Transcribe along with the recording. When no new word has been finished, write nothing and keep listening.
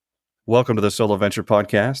Welcome to the Solo Venture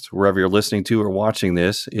Podcast. Wherever you're listening to or watching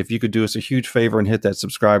this, if you could do us a huge favor and hit that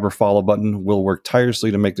subscribe or follow button, we'll work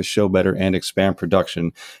tirelessly to make the show better and expand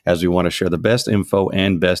production as we want to share the best info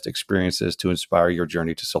and best experiences to inspire your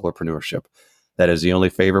journey to solopreneurship. That is the only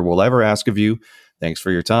favor we'll ever ask of you. Thanks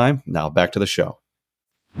for your time. Now back to the show.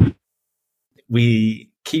 We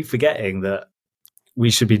keep forgetting that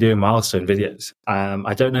we should be doing milestone videos.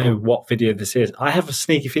 I don't know what video this is. I have a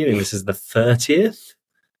sneaky feeling this is the 30th.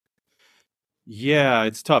 Yeah,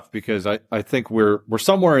 it's tough because I think we're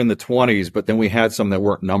somewhere in the 20s, but then we had some that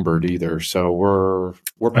weren't numbered either. So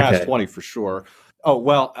we're past 20 for sure. Oh,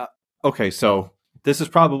 well, okay. So this is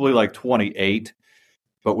probably like 28,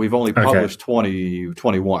 but we've only published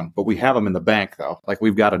 21, but we have them in the bank though. Like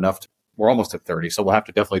we've got enough. We're almost at 30. So we'll have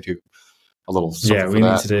to definitely do a little something for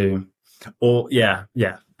that.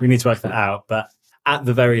 We need to work that out. But at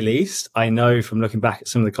the very least, I know from looking back at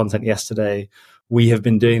some of the content yesterday, we have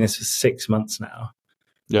been doing this for 6 months now,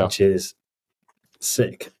 which is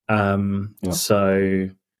sick. So,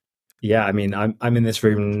 yeah, I mean, I'm in this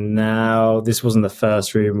room now. This wasn't the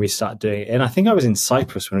first room we started doing it in. I think I was in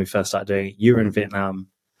Cyprus when we first started doing it. You were in Vietnam.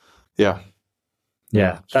 Yeah,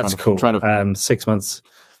 that's cool. 6 months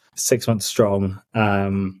strong.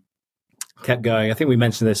 Kept going. I think we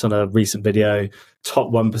mentioned this on a recent video.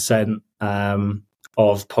 Top 1%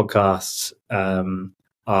 of podcasts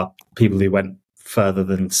are people who went further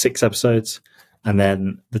than 6 episodes, and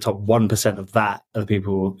then the top 1% of that are the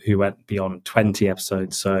people who went beyond 20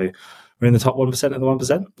 episodes. So we're in the top 1% of the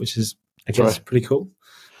 1%, which is, I guess, pretty cool.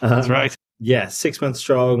 That's right. Yeah, 6 months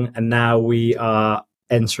strong, and now we are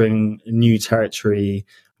entering new territory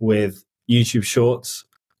with YouTube Shorts,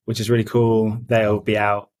 which is really cool. They'll be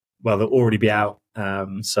out. Well, they'll already be out.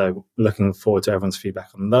 So looking forward to everyone's feedback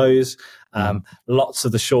on those. Lots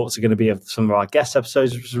of the shorts are going to be of some of our guest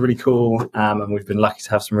episodes, which is really cool. And we've been lucky to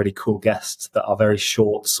have some really cool guests that are very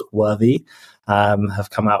shorts worthy, have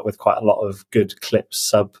come out with quite a lot of good clips,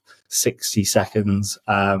 sub 60 seconds,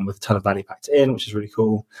 with a ton of value packed in, which is really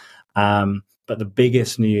cool. But the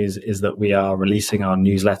biggest news is that we are releasing our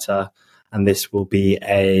newsletter, and this will be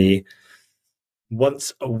a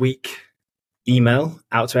once a week email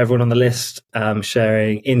out to everyone on the list,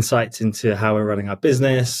 sharing insights into how we're running our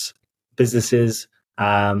businesses,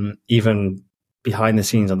 even behind the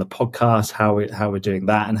scenes on the podcast, how we're doing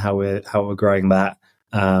that and how we're growing that,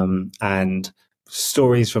 and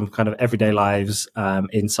stories from kind of everyday lives,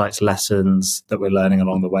 insights, lessons that we're learning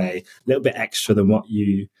along the way, a little bit extra than what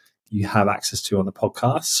you have access to on the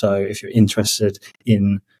podcast. So if you're interested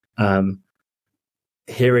in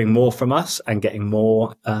hearing more from us and getting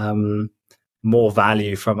more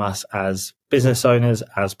value from us as business owners,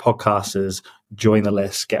 as podcasters, join the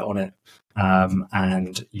list, get on it.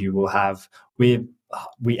 And you will have, we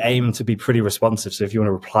aim to be pretty responsive. So if you want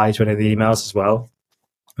to reply to any of the emails as well,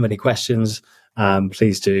 any questions,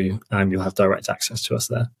 please do. You'll have direct access to us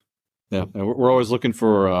there. Yeah, we're always looking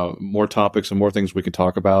for more topics and more things we could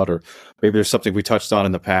talk about, or maybe there's something we touched on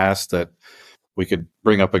in the past that we could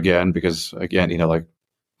bring up again, because again, like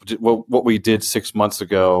what we did 6 months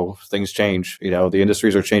ago, things change. The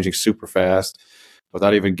industries are changing super fast.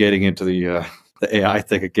 Without even getting into the AI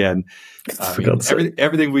thing again,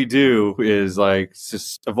 everything we do is like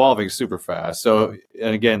just evolving super fast. So,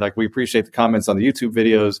 and again, like we appreciate the comments on the YouTube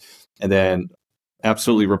videos, and then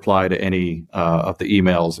absolutely reply to any of the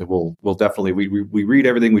emails. And we'll definitely we read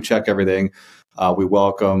everything, we check everything. We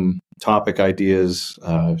welcome topic ideas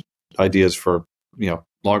for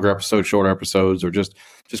longer episodes, shorter episodes, or just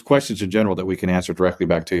questions in general that we can answer directly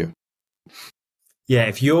back to you. Yeah,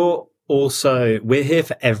 we're here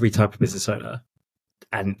for every type of business owner,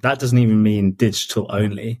 and that doesn't even mean digital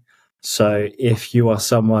only. So if you are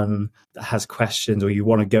someone that has questions, or you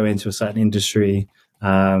want to go into a certain industry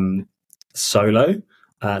solo,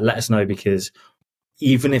 let us know, because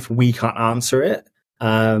even if we can't answer it,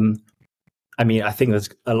 I think there's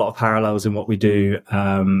a lot of parallels in what we do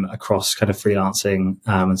across kind of freelancing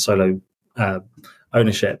and solo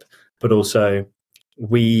ownership, but also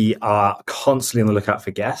we are constantly on the lookout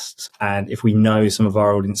for guests. And if we know some of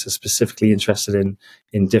our audience are specifically interested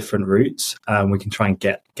in different routes, we can try and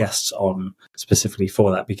get guests on specifically for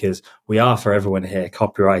that, because we are for everyone here: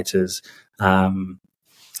 copywriters,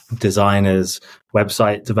 designers,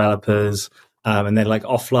 website developers, and then like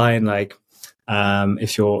offline, like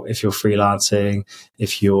if you're freelancing,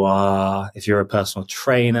 if you're a personal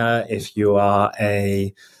trainer, if you are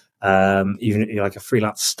even you're like a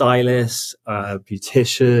freelance stylist,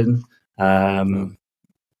 beautician, trying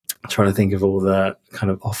to think of all the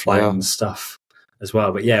kind of offline stuff as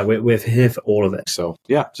well. But yeah, we're here for all of it. So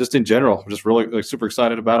yeah, just in general, we're just really super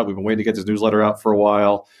excited about it. We've been waiting to get this newsletter out for a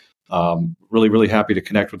while. Really, really happy to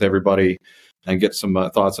connect with everybody and get some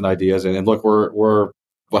thoughts and ideas. And look, we're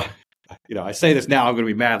well, I say this now, I'm going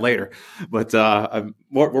to be mad later, but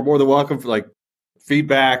we're more than welcome for like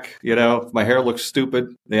feedback. If my hair looks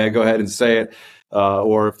stupid, yeah, go ahead and say it.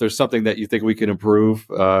 Or if there's something that you think we can improve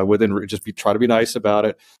just try to be nice about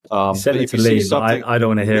it. Send it to Lee, but I don't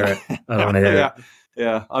want to hear it. I don't want to hear it.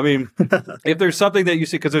 Yeah. I mean, if there's something that you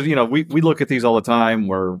see, because we look at these all the time,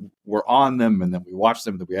 we're on them and then we watch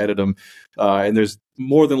them, and then we edit them. And there's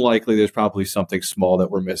more than likely, there's probably something small that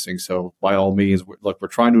we're missing. So by all means, we're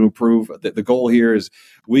trying to improve. The goal here is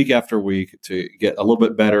week after week to get a little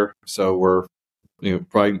bit better. So we're,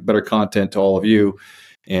 providing better content to all of you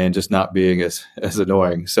and just not being as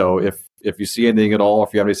annoying. So if you see anything at all,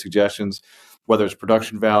 if you have any suggestions, whether it's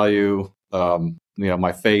production value,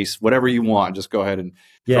 my face, whatever you want, just go ahead and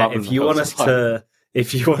if you want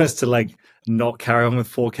us to like not carry on with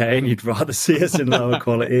 4K and you'd rather see us in lower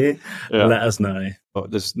quality, let us know.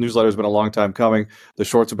 This newsletter has been a long time coming. The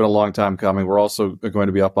shorts have been a long time coming. We're also going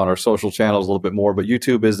to be up on our social channels a little bit more, but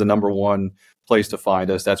YouTube is the number one place to find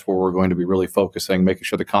us. That's where we're going to be really focusing, making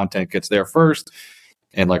sure the content gets there first.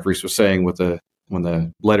 And like Reese was saying, when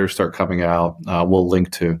the letters start coming out, we'll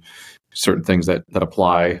link to certain things that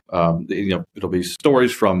apply. It'll be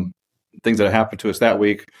stories from things that happened to us that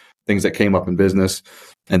week, things that came up in business,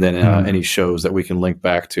 and then any shows that we can link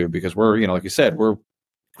back to, because we're, like you said, we're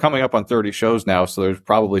coming up on 30 shows now. So there's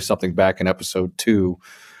probably something back in episode 2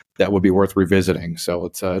 that would be worth revisiting. So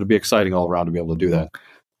it'll be exciting all around to be able to do that.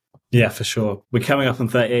 Yeah, for sure. We're coming up on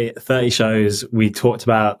 30 shows. We talked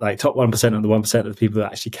about like top 1% of the 1% of the people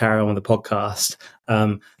that actually carry on with the podcast.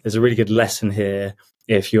 There's a really good lesson here.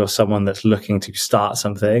 If you're someone that's looking to start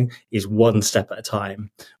something, is one step at a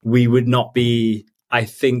time. I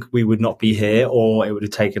think we would not be here, or it would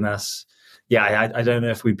have taken us. Yeah, I don't know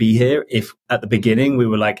if we'd be here if at the beginning we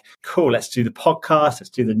were like, cool, let's do the podcast, let's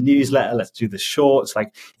do the newsletter, let's do the shorts.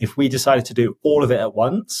 Like if we decided to do all of it at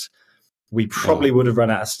once, we probably would have run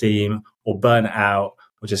out of steam or burnt out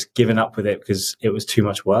or just given up with it because it was too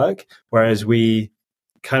much work. Whereas we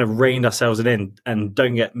kind of reined ourselves in, and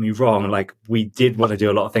don't get me wrong, like we did want to do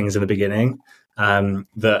a lot of things in the beginning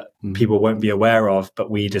that people won't be aware of, but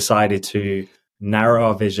we decided to narrow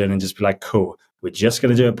our vision and just be like, cool, we're just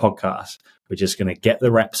going to do a podcast. We're just going to get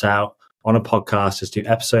the reps out on a podcast, just do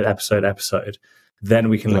episode. Then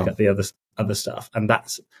we can look at the other stuff. And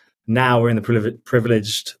that's, now we're in the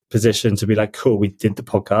privileged position to be like, cool, we did the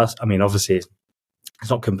podcast. I mean, obviously it's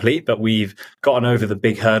not complete, but we've gotten over the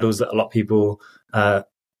big hurdles that a lot of people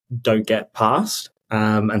don't get past.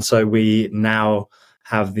 And so we now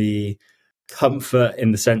have the comfort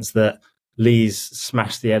in the sense that Lee's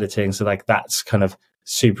smashed the editing. So like that's kind of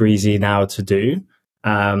super easy now to do.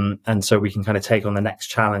 And so we can kind of take on the next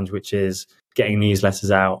challenge, which is getting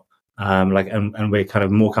newsletters out. And we're kind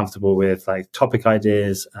of more comfortable with like topic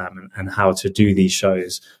ideas and how to do these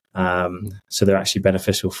shows so they're actually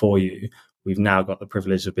beneficial for you. We've now got the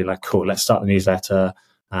privilege of being like, cool, let's start the newsletter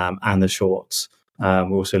and the shorts.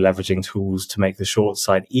 We're also leveraging tools to make the short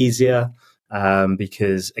side easier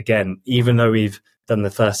because, again, even though we've done the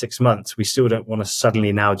first 6 months, we still don't want to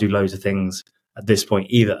suddenly now do loads of things at this point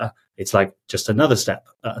either. It's like just another step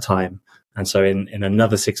at a time. And so in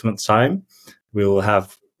another 6 months' time, we'll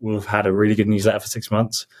have had a really good newsletter for 6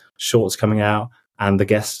 months, shorts coming out, and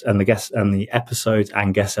the episodes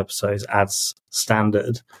and guest episodes as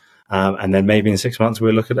standard. And then maybe in 6 months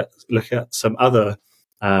we'll look at some other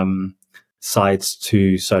sides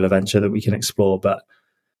to Solo Venture that we can explore. But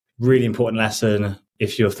really important lesson: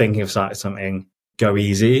 if you're thinking of starting something, go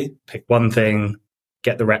easy, pick one thing,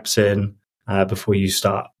 get the reps in before you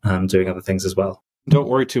start doing other things as well. Don't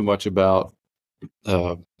worry too much about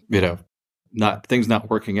things not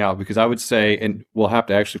working out, because I would say, and we'll have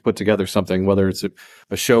to actually put together something, whether it's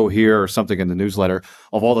a show here or something in the newsletter,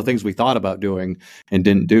 of all the things we thought about doing and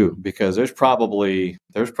didn't do, because there's probably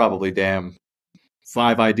damn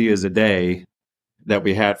 5 ideas a day that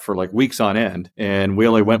we had for like weeks on end, and we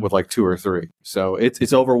only went with like 2 or 3. So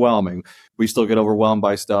it's overwhelming. We still get overwhelmed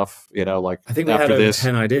by stuff, like I think we had over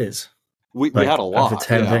 10 ideas. We had a lot. Over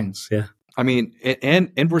 10 things, yeah. I mean,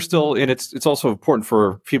 and we're still, and it's also important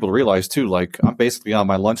for people to realize too, like I'm basically on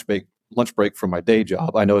my lunch break from my day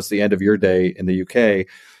job. I know it's the end of your day in the UK.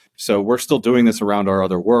 So we're still doing this around our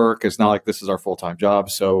other work. It's not like this is our full-time job.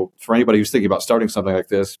 So for anybody who's thinking about starting something like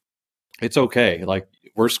this, it's okay. Like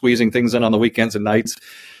we're squeezing things in on the weekends and nights,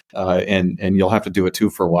 and you'll have to do it too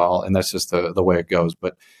for a while. And that's just the way it goes.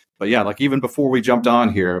 But yeah, like even before we jumped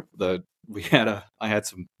on here, I had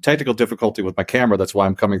some technical difficulty with my camera. That's why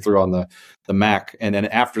I'm coming through on the Mac. And then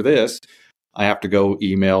after this, I have to go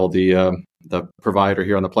email the the provider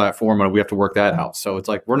here on the platform, and we have to work that out. So it's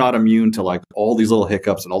like we're not immune to like all these little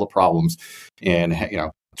hiccups and all the problems, and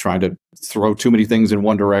trying to throw too many things in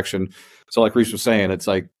one direction. So like Reese was saying, it's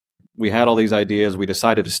like we had all these ideas. We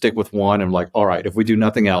decided to stick with one, and like, all right, if we do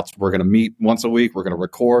nothing else, we're going to meet once a week. We're going to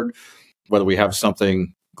record, whether we have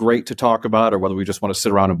something great to talk about or whether we just want to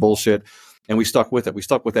sit around and bullshit. And we stuck with it. We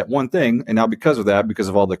stuck with that one thing. And now because of that, because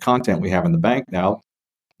of all the content we have in the bank now,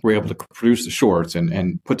 we're able to produce the shorts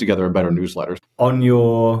and put together a better newsletter. On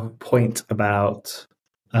your point about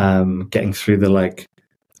getting through the like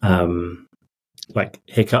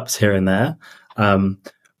hiccups here and there,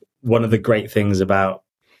 one of the great things about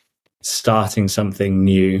starting something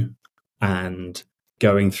new and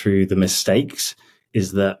going through the mistakes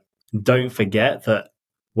is that don't forget that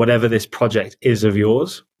whatever this project is of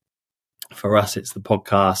yours, for us, it's the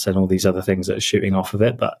podcast and all these other things that are shooting off of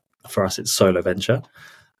it. But for us, it's solo venture.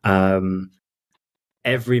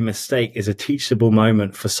 Every mistake is a teachable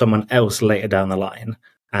moment for someone else later down the line.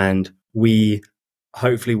 And we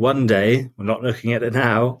hopefully one day, we're not looking at it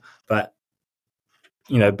now, but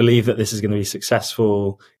believe that this is going to be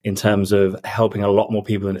successful in terms of helping a lot more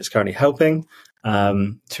people than it's currently helping,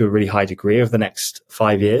 to a really high degree over the next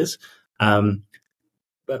 5 years.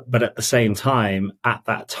 But at the same time,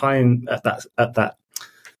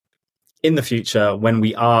 in the future, when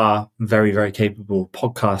we are very, very capable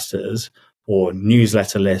podcasters or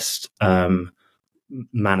newsletter list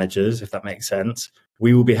managers, if that makes sense,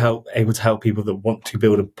 we will be able to help people that want to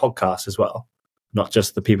build a podcast as well, not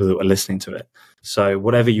just the people that are listening to it. So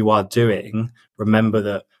whatever you are doing, remember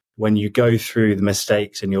that when you go through the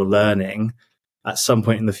mistakes and you're learning, at some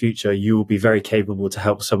point in the future, you will be very capable to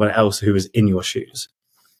help someone else who is in your shoes.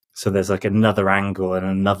 So there's like another angle and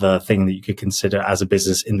another thing that you could consider as a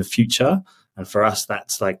business in the future. And for us,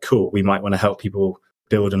 that's like, cool. We might want to help people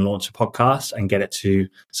build and launch a podcast and get it to a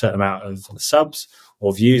certain amount of subs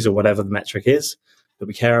or views or whatever the metric is that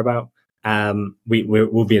we care about.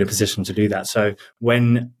 We'll be in a position to do that. So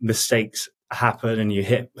when mistakes happen and you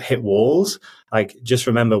hit walls, like just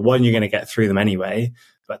remember, one, you're going to get through them anyway.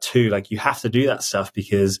 But two, like you have to do that stuff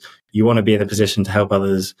because you want to be in a position to help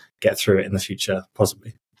others get through it in the future,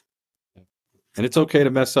 possibly. And it's okay to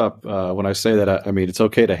mess up. When I say that, I mean, it's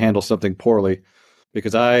okay to handle something poorly,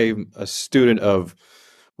 because I'm a student of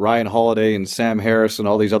Ryan Holiday and Sam Harris and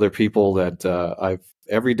all these other people that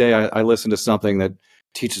every day I listen to something that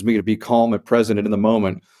teaches me to be calm and present in the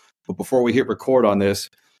moment. But before we hit record on this,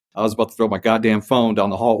 I was about to throw my goddamn phone down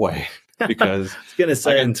the hallway because I was going to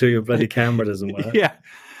say until your bloody camera doesn't work. Yeah.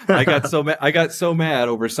 I got so mad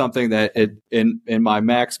over something that in my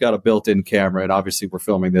Mac's got a built-in camera, and obviously we're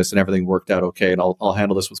filming this and everything worked out okay, and I'll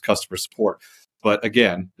handle this with customer support. But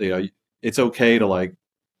again, it's okay to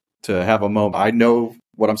have a moment. I know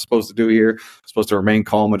what I'm supposed to do here. I'm supposed to remain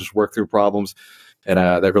calm and just work through problems, and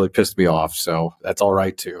that really pissed me off. So that's all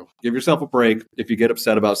right too. Give yourself a break if you get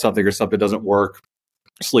upset about something or something doesn't work.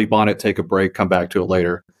 Sleep on it, take a break, come back to it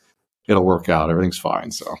later. It'll work out. Everything's fine.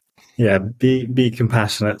 So. Yeah, be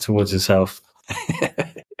compassionate towards yourself.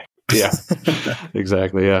 Yeah,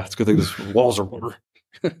 exactly. Yeah, it's a good thing this walls are rubber.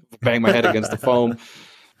 Bang my head against the foam.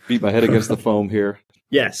 Beat my head against the foam here.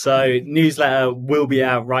 Yeah, so newsletter will be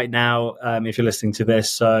out right now if you're listening to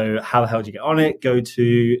this. So how the hell do you get on it? Go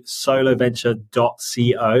to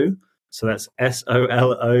soloventure.co. So that's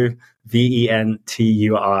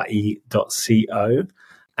SOLOVENTURE.co.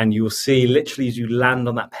 And you will see, literally, as you land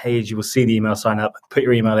on that page, you will see the email sign up, put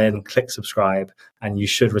your email in, click subscribe, and you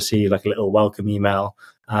should receive like a little welcome email.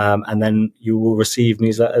 And then you will receive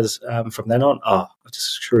newsletters from then on. Oh, I just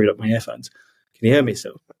screwed up my earphones. Can you hear me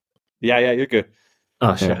still? Yeah, you're good.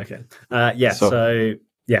 Oh, shit, okay. So,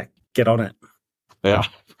 get on it. Yeah,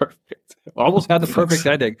 perfect. Almost had the perfect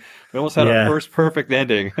ending. We almost had our first perfect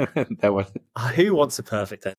ending. That was. Who wants a perfect ending?